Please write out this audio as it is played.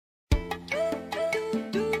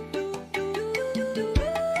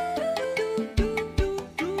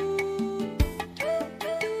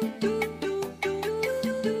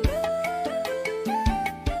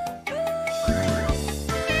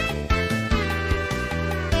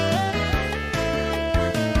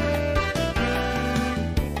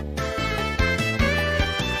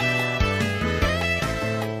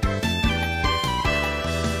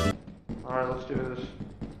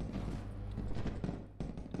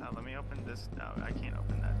open this? No, I can't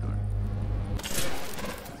open that door.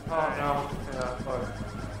 Oh no. Yeah, fuck.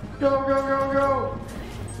 Go, go, go, go!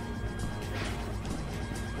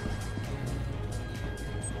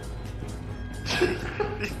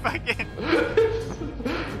 He fucking...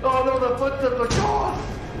 Oh no, the footsteps are gone!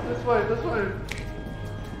 This way, this way!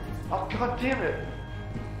 Oh god damn it!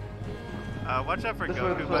 Watch out for This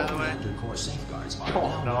Goku, way, by the way. Reactor core safeguards are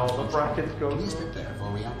Oh now no, the functional. brackets go. Please prepare for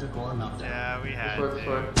reactor core meltdown. Yeah, we had This way, this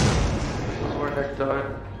way. This is where Nick died.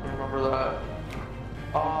 I remember that.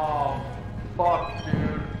 Oh, fuck,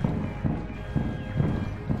 dude.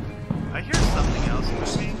 I hear something else moving.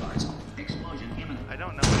 Safeguards. Explosion imminent. I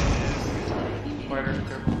don't know what it is. Spider,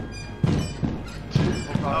 careful.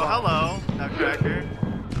 Oh, hello, Nutcracker.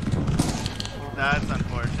 That's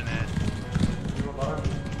unfortunate. You alive?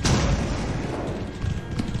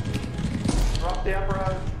 Drop the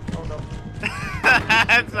apparatus. Oh no.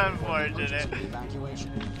 That's unfortunate.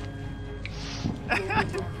 Evacuation.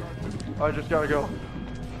 I just gotta go.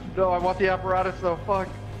 No, I want the apparatus though, fuck.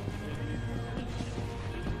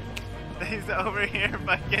 He's over here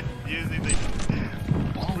fucking using the...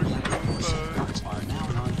 All reactor core safeguards are now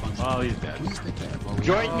non-functional. Oh, he's dead. Please prepare for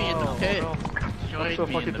Join me in the Oh, pit. no. Join so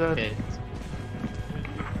me fucking in the dead. pit.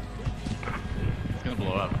 It's gonna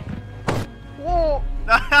blow up. Whoa!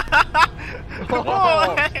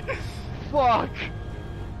 Whoa! Fuck!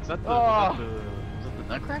 Is that the, Oh. is that the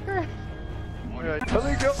Nutcracker? Alright,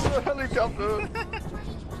 helicopter, helicopter!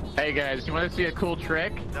 Hey guys, you want to see a cool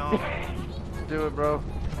trick? No, Do it, bro.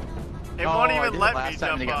 it won't I even did let it last me time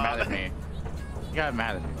jump and he got mad at off. me. He got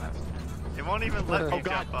mad at me last time. It won't even let me Oh,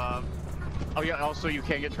 God. jump off. Oh yeah, also you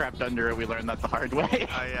can't get trapped under it. We learned that the hard way.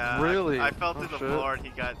 Really? I fell Oh, through the shit. floor and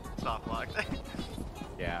he got soft locked.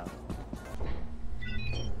 Yeah.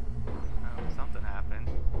 Oh, something happened.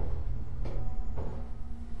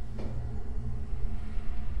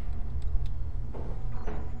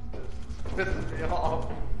 Pisses me off.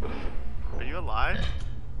 Are you alive?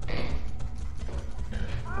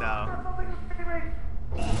 No.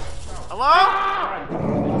 Hello?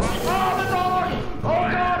 Oh, the dog! Oh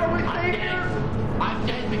god, are we safe here? I'm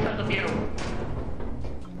dead because of you.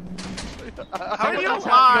 How are you Someone else has to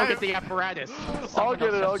go alive? get the apparatus. I'll Someone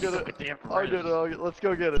get it, else I'll has get to it. go the I'll get it, I'll get it. Let's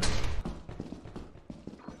go get it.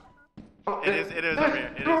 Oh, It is over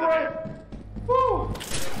here. It is go over right. here. Woo!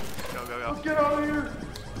 Go, go, Let's go. get out of here!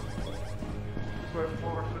 This way,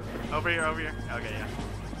 forward. Over here, over here. Okay, yeah.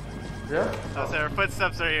 Yeah? Oh, so our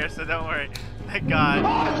footsteps are here, so don't worry. Thank God.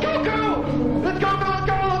 Oh, it's Goku! It's Goku, let's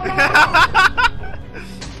go, let's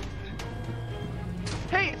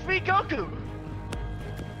go! Hey, it's me, Goku!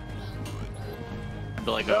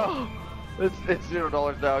 Be like, oh, It's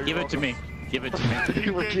 $0 now. give it to me. Give it to me.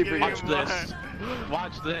 You were can't keeping give Watch you this.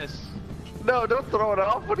 Watch this. No, don't throw it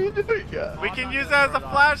off. What are you doing? We can use that as a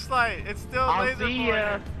flashlight. It's still I'll laser see pointer.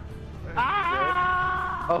 ya.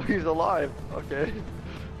 Ah! Oh, he's alive. Okay.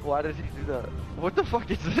 Why did he do that? What the fuck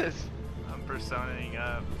is this? I'm personaing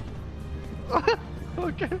up.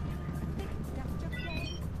 Okay.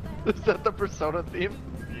 Is that the Persona theme?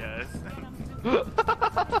 Yes.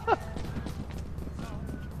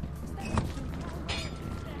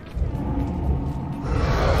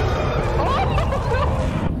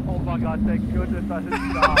 Oh my god, thank goodness I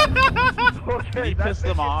didn't stop. Okay, He that pissed thing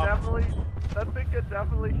them can off. That thing can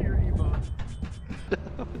definitely hear Evo.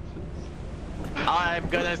 I'm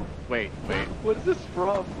gonna wait. What is this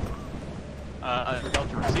from?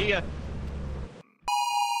 Delta. See ya.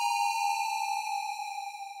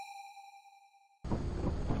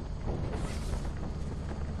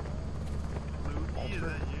 Luigi, is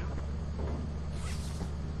that you?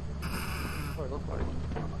 What do I look like?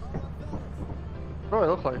 What do I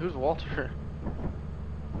look like? Who's Walter?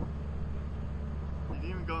 You didn't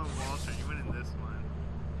even go in Walter, you went in this one.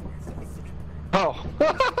 Oh.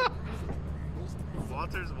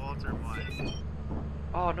 Walter's Walter White.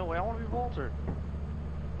 Oh no way, I want to be Walter.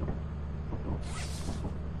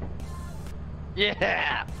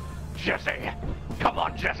 Yeah! Jesse! Come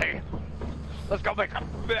on, Jesse! Let's go make a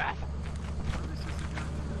mess!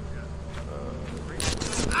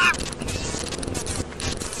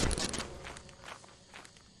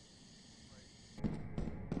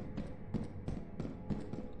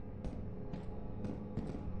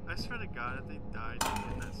 I swear to God, if they died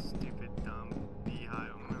in that stupid dumb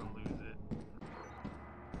beehive, I'm gonna lose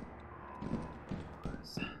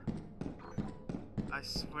it. I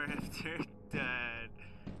swear if they're dead.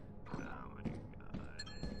 Oh my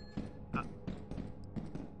God.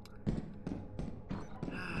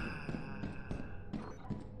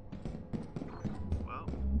 Well,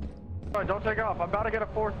 Alright, don't take off. I'm about to get a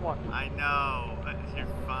fourth one. I know, but you're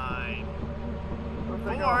fine. The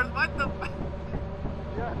thing Four? up. What the?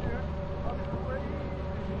 Yeah, dude. I'm crazy.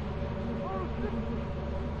 Oh, shit.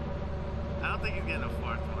 I don't think he's getting a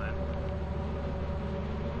fourth one.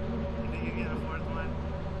 You think he's getting a fourth one?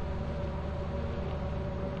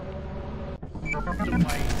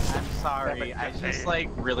 I'm sorry. I just like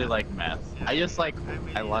really like meth. I just like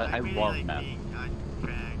I love like meth. being on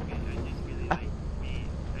drag, and I just really like meat.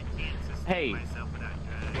 I can't sustain Hey. myself without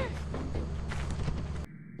drag.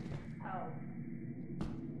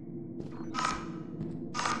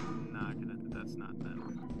 Not gonna. That's not them.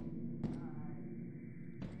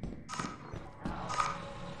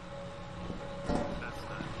 That's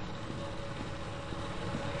not.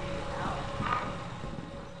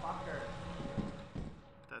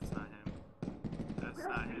 That's not him.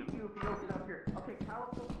 That's not him.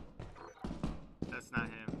 That's not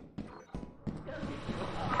him.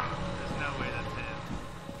 There's no way that's him.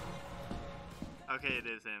 Okay, it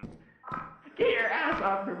is him. Get your ass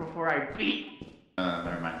up here before I beat.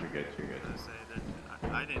 Never mind. You're good. You're good. Let's say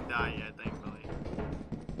that I didn't die yet, thankfully.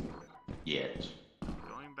 Yes.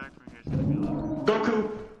 Going back from here is gonna be a little. Goku.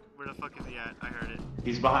 Where the fuck is he at? I heard it.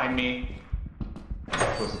 He's behind me.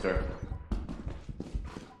 Close the door.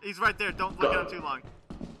 He's right there. Don't look at him too long.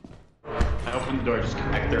 I opened the door. Just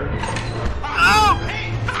get back there. Oh!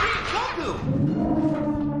 Hey! Goku!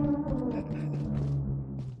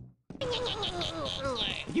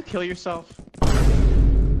 Can you kill yourself?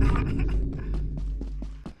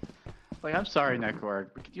 Like, I'm sorry, Nekor,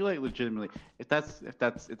 but could you like legitimately, if that's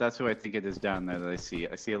who I think it is down there that I see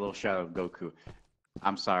a little shadow of Goku.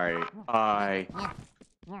 I'm sorry. Can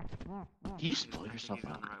you just pull yourself He's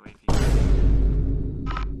on out? the right way,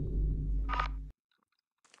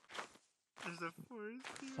 There's a forest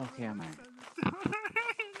here. Fuck am I? No.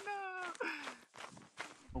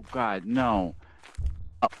 Oh God, no.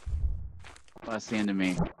 Oh, that's the end of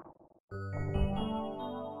me.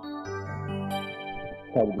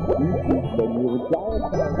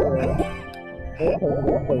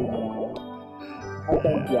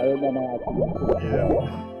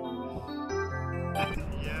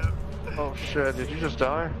 Yeah. Oh shit, did you just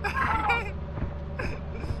die?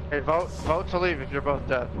 Hey, vote to leave if you're both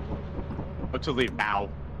dead. What to leave now?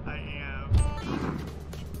 I am.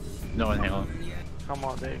 No inhalant. Come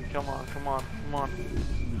on, Dave. Come on, come on, come on.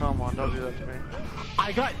 Come on, don't do that to me.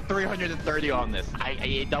 I got 330 on this.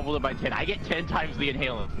 I doubled it by 10. I get 10 times the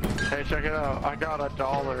inhalant. Hey, check it out. I got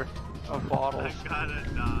 $1 of bottles. I got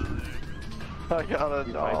 $1. I got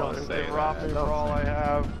 $1. don't say They robbed me for all I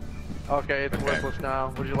have. Okay, it's worthless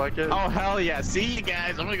now. Would you like it? Oh hell yeah! See you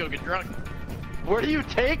guys. I'm gonna go get drunk. Where do you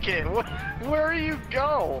take it? Where do you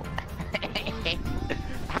go?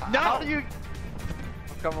 No! How do you...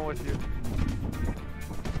 I'm coming with you.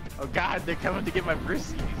 Oh God, they're coming to get my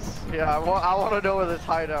briskies. Yeah, I want to know where this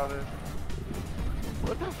hideout is.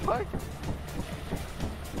 What the fuck?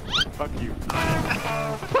 Fuck you.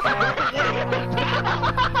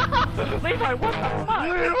 Levi, what the fuck?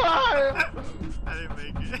 Levi! I didn't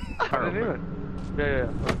make it. I didn't even. Yeah.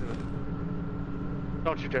 Don't do it.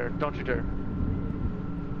 Don't you dare. Don't you dare.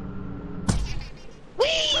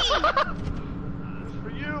 It's for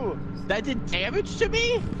you! That did damage to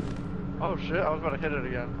me? Oh shit, I was about to hit it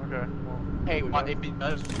again. Okay, well. Hey, well, if it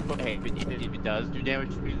does, hey, if it does do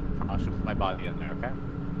damage to me, I'll should put my body in there, okay?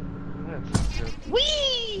 That's good.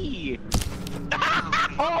 Whee!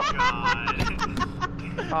 Oh God.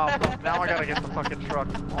 Oh, fuck, now I gotta get the fucking truck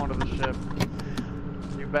onto the ship.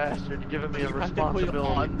 You bastard, you're giving me a You have to put it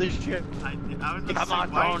responsibility. on this ship. I was gonna Come say,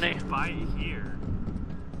 on, why Tony. did you buy it here?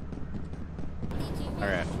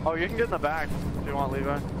 Alright. Oh, you can get in the back if you want,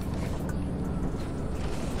 Levi.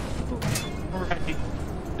 Alright.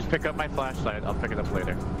 Just pick up my flashlight. I'll pick it up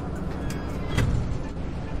later.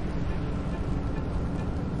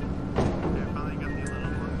 Okay, I finally got the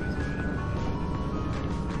little monkeys ready.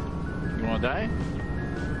 You wanna die?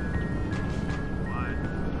 Why?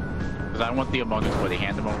 Because I want the Among Us where they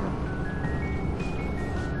hand them over.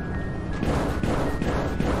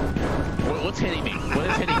 What's hitting me? What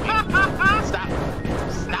is hitting me? Stop!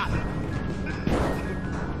 Stop!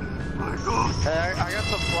 Hey, I got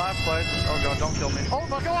some flashlights. Oh god, don't kill me. Oh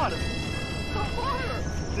my god!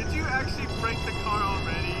 Did you actually break the car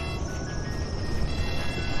already?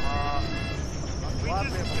 We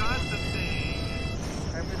just got the thing.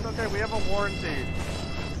 Hey, it's okay, we have a warranty.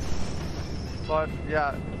 But,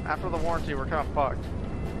 yeah, after the warranty, we're kind of fucked.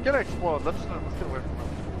 It's gonna explode. Let's get away from it.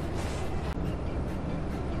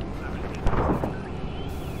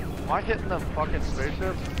 Am I hitting the fucking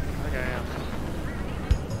spaceship? I think I am.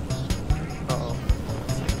 Uh-oh.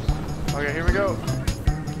 Okay, here we go.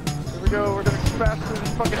 Here we go. We're gonna smash through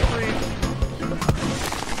this fucking tree.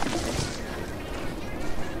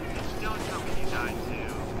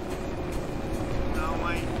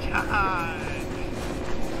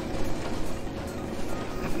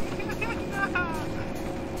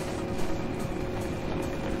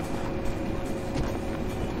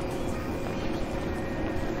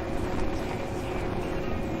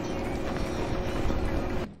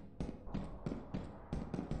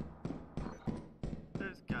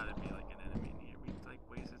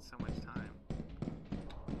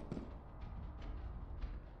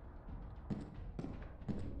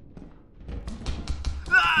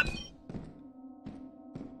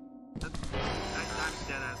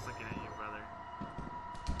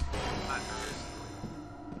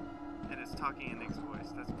 talking in Nick's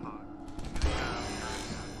voice. That's Pog.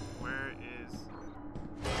 Where is...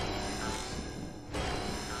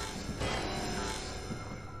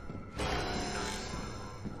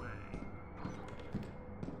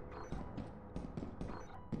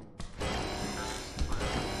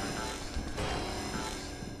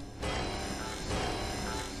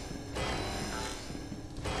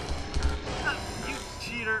 You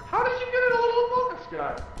cheater! How did you get in a little among us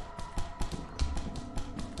guy?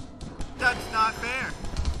 That's not fair!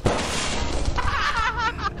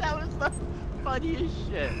 That was the funniest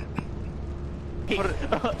shit.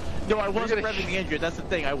 No, I wasn't revving the engine. That's the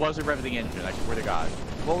thing. I wasn't revving the engine. I swear to God.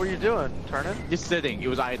 What were you doing? Turning? Just sitting. It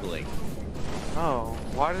was idling. Oh,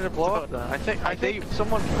 why did it blow up then? I think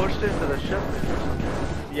someone pushed into the ship.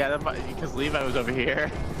 Yeah, that might, because Levi was over here.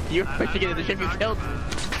 You were pushing it in the ship. You killed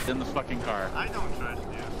in the fucking car. I don't trust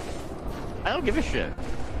you. I don't give a shit.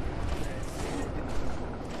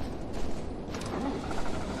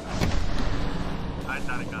 I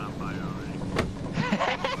thought it got on fire already.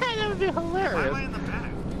 That would be Why hilarious. am I in the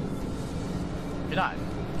back? You're not. Is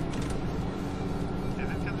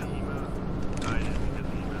it because of emo? Oh, it is because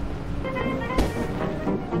of emo.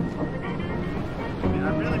 Man, I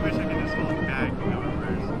really wish I could just hold it back and go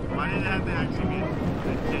reverse. Why did it have to actually be a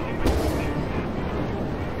genuine stick shit?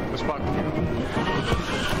 Let's fuck.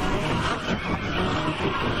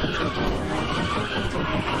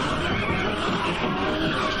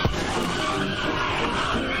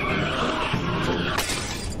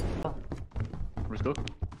 Where's Goku?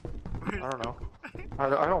 I don't know.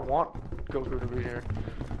 I don't want Goku to be here.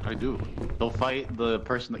 I do. They'll fight the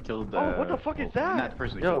person that killed the... Oh, what the fuck is that? Not the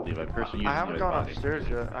person that Yo, killed Levi, the person using I haven't Levi's gone body. upstairs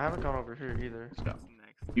yet. I haven't gone over here either. Let's go.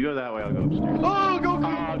 Next. You go that way, I'll go upstairs. Oh,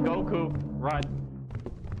 Goku! Goku! Run!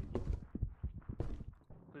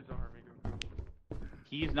 Please don't hurt me, Goku.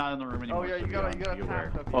 He's not in the room anymore. Oh yeah, so you gotta be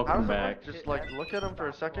aware. tap him. Welcome How does it back. work? Just like look at him for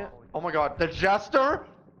a second. Oh my God, the Jester!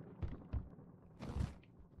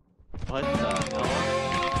 What the hell?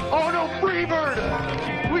 Oh no, Freebird!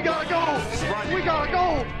 We gotta go! We gotta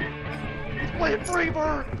go! He's playing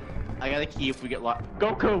Freebird! I got a key if we get locked.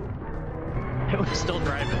 Goku! It was still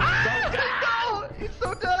driving. Ah, no! He's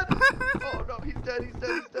so dead! Oh no, he's dead, he's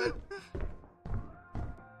dead, he's dead.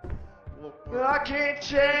 I can't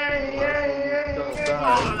change! Oh,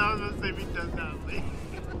 that was supposed to say he does not leave.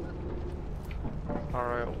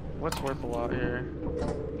 Alright, what's worth a lot here?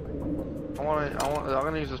 I'm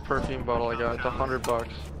gonna use this perfume bottle I got. It's $100.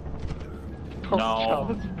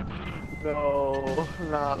 No. No,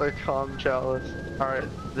 not the calm chalice. Alright,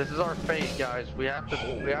 this is our fate, guys. We have to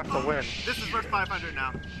win. This is worth 500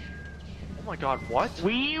 now. Oh my God, what?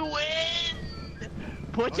 We win!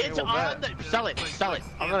 Put Okay, it well, on bet. the... Sell it, sell it.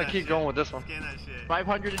 I'm gonna keep going with this one. Scan that shit.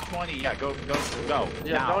 520, yeah, go.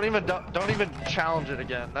 Yeah, Now. don't even challenge it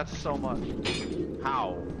again. That's so much.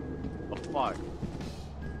 How? The fuck?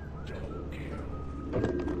 We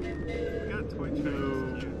got a Twitch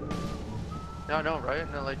chat. Yeah, I know, right?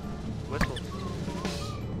 And it like whistles.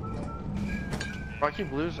 Bro, I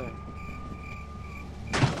keep losing.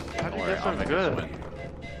 How'd Don't you worry, get I'll so make good? this win.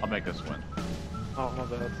 I'll make this win. Oh, my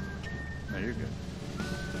bad. No, you're good.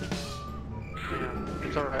 Damn.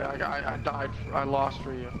 It's alright. I died. I lost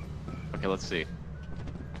for you. Okay, let's see.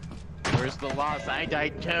 Where's the loss? I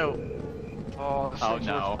died too. Oh, this Oh, thing's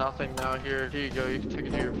no. worth nothing now. Here you go. You can take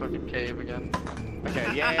it to your fucking cave again.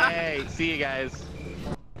 Okay, yay! See you guys.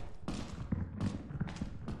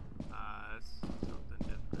 That's something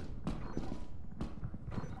different.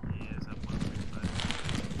 Yes, I'm wondering, but...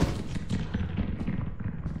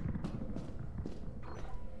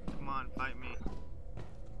 Come on, fight me.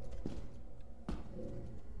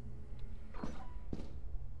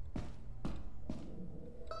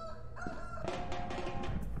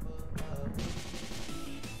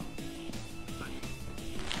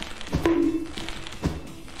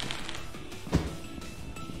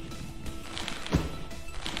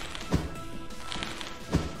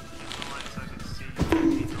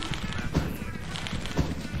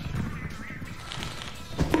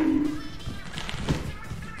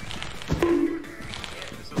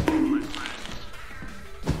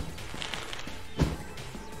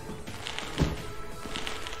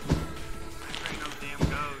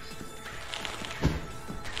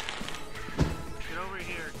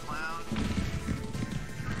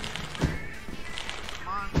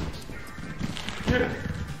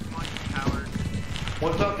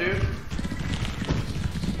 What's up, dude?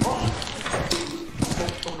 Oh,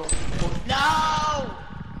 no. No!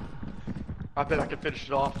 I bet I can finish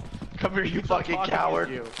it off. Come here, you He's not fucking talking to coward.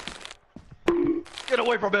 you. Get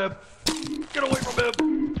away from him! Get away from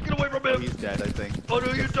him! Get Get away from Oh, him! he's dead, I think. Oh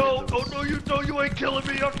no you don't! Oh no you don't! You ain't killing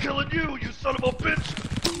me! I'm killing you! You son of a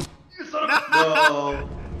bitch! You son of a No!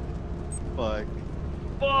 Fuck.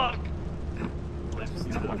 fuck!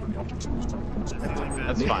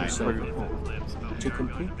 That's fine. To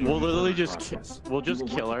complete the We'll literally process, just we'll just you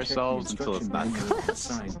will kill want to check the ourselves until it's not instruction manual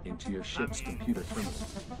assigned into your ship's computer terminal.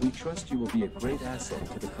 We trust you will be a great asset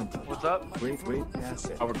to the company. What's up? Great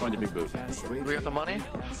asset. Oh, we're going to Big Boot. We got the money?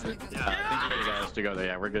 Asset. Yeah. I think you guys to go there.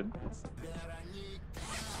 Yeah, we're good.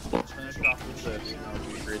 We'll finish off with this.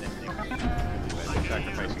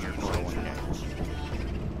 Sacrificing your 401k.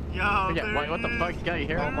 Yo, Yeah, wait, what the fuck? You gotta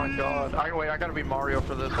hear? Oh my god. Wait, I gotta be Mario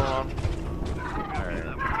for this. Hold on. Alright.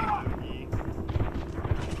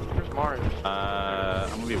 Where's Mario? I'm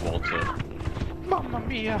gonna be Walter. Mamma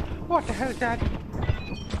mia! What the hell is that?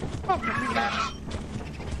 Mamma mia!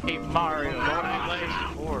 Hey Mario,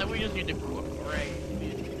 Four. we just need to cooperate.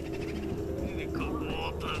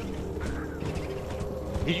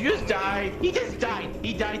 Did you just die? He just died.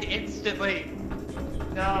 He died instantly.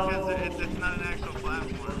 No. Because it's not an actual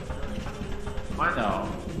platform. I know.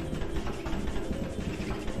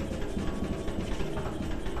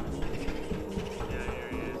 Yeah, here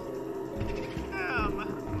he is. Yeah,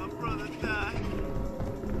 my brother died.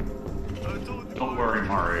 I told you. Don't worry,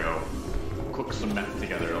 Mario. Cook some meth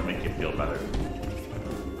together. It'll make you feel better.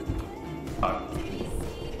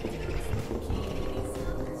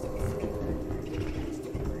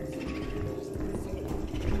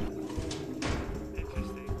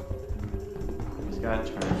 Interesting. He's got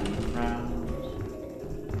to turn around.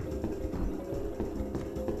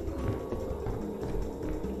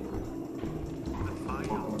 That's fine.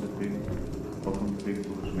 Welcome to Big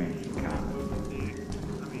Blues Mansion, I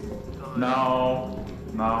mean, No.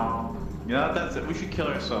 You know, that's it. We should kill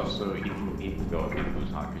ourselves so he can go and Big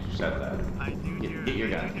Blues Hunt, because you said that. I do hear, Get your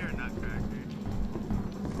I gun. do hear a nutcracker.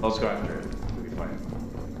 Let's go after it. It'll be fine.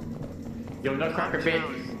 Yo, Nutcracker baby!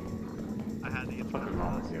 I had to get What the fuck is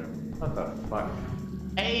wrong with you? What the fuck?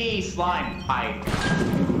 Hey, slime! Hi.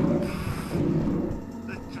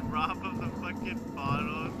 the drop of the fucking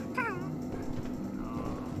bottle.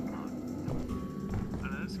 I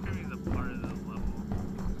know Screamy's a part of the level.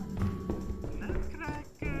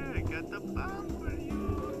 Nutcracker, I got the bomb for you.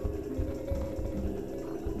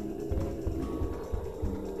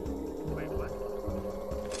 Wait, what?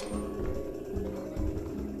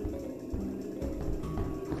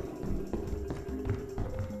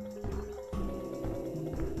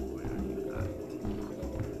 Where are you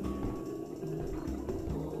at?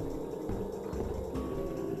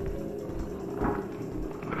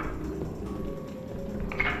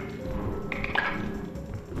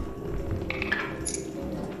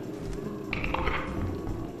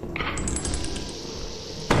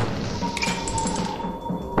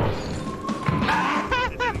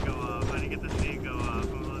 It didn't go off. I didn't get to see it go off.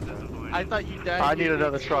 I'm a little disappointed. I thought you died. I need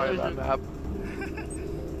another try of that map.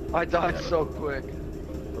 I died so quick.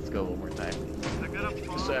 Let's go one more time. I got a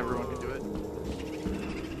bomb. So everyone can do it.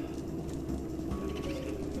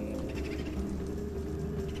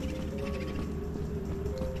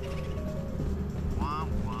 Womp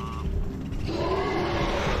womp.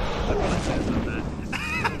 That's what I said about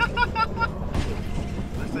that.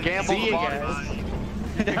 Listen, Gamble See the you body. guys.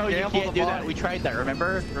 No, you gamble can't the do that. body. We tried that,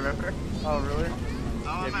 remember? Oh, really? Oh,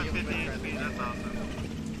 I'm at 50 HP. That's awesome.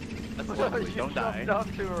 That's lovely. You Don't die. jumped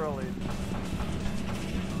up too early.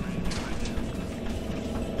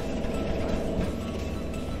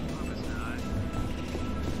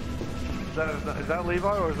 Is that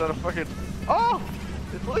Levi or is that a fucking... Oh!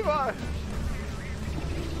 It's Levi!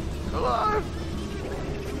 Alive!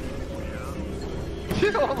 Yo,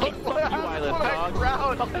 look what happens when I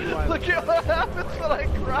ground! Look at what happens when I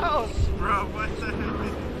ground! Bro, what the heck,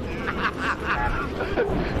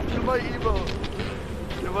 dude? To my emo.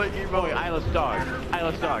 To my emo. Oh, wait, Eyeless Dog.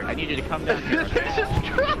 Eyeless Dog, I need you to come down here. It just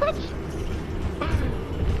crashed!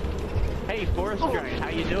 Hey, Forest Giant, how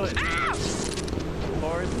you doing?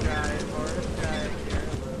 Forest Giant, here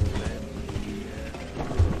a little bit.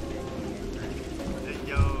 Hey,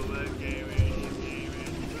 yo, look, gaming,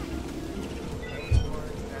 gaming.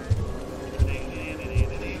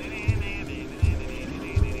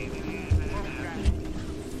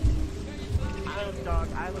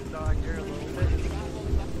 Eyeless Dog, you're a little bit.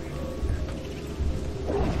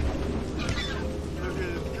 Look at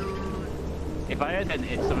this dude. If I had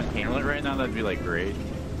someone handle it right now, that'd be like great.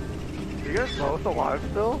 You guys both alive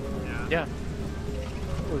still? Yeah. Yeah.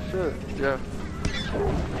 Oh shit, yeah.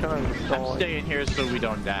 Kind of I'm stalling. staying here so we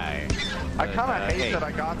don't die. I kind of hate hey. that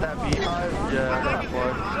I got that beehive. Yeah, I got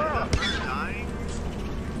one. Dying?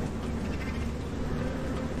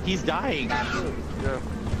 He's dying. Yeah.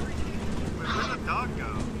 Wait, where'd the dog go?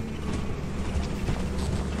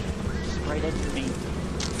 Right into me.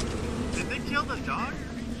 Did they kill the dog?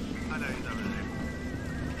 Oh no, he's over there.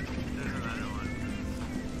 There's another one.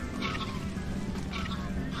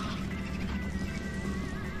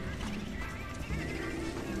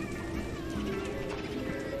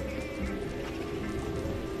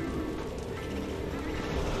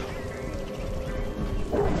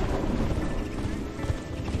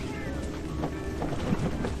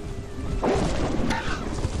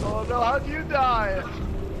 Oh no, how'd you die?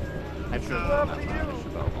 I should up have to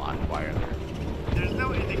you? locked wire there. There's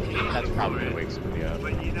no indication That's probably for gonna it, wake somebody up.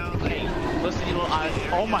 but you know, like, Listen, you know, the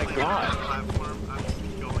oh area, my like, god. on the platform, I'm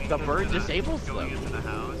going The into bird the- disables going them. into the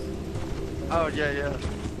house. Oh yeah, yeah.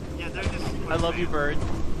 Yeah, they're just. I love you, bird.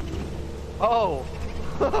 Oh,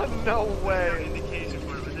 no There's no way. indication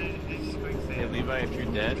for it, but they're just quicksand. Hey, Levi, if you're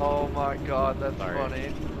dead. Oh my god, that's Sorry.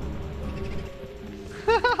 funny.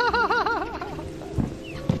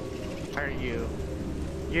 Are you?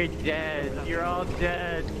 You're dead. You're all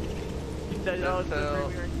dead. You said That's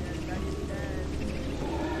hell.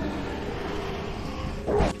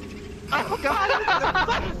 Oh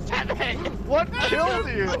god! Seven! What killed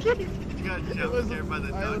you? You got jump scared by the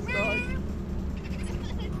dog.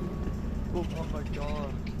 Oh my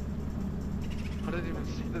god. I didn't even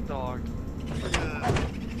see the dog.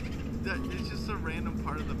 It's just a random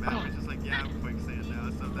part of the map. It's just like, yeah, I'm quicksand now,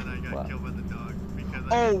 so then I got Wow. killed by the dog because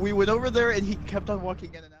Oh, we went over there and he kept on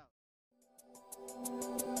walking in and out.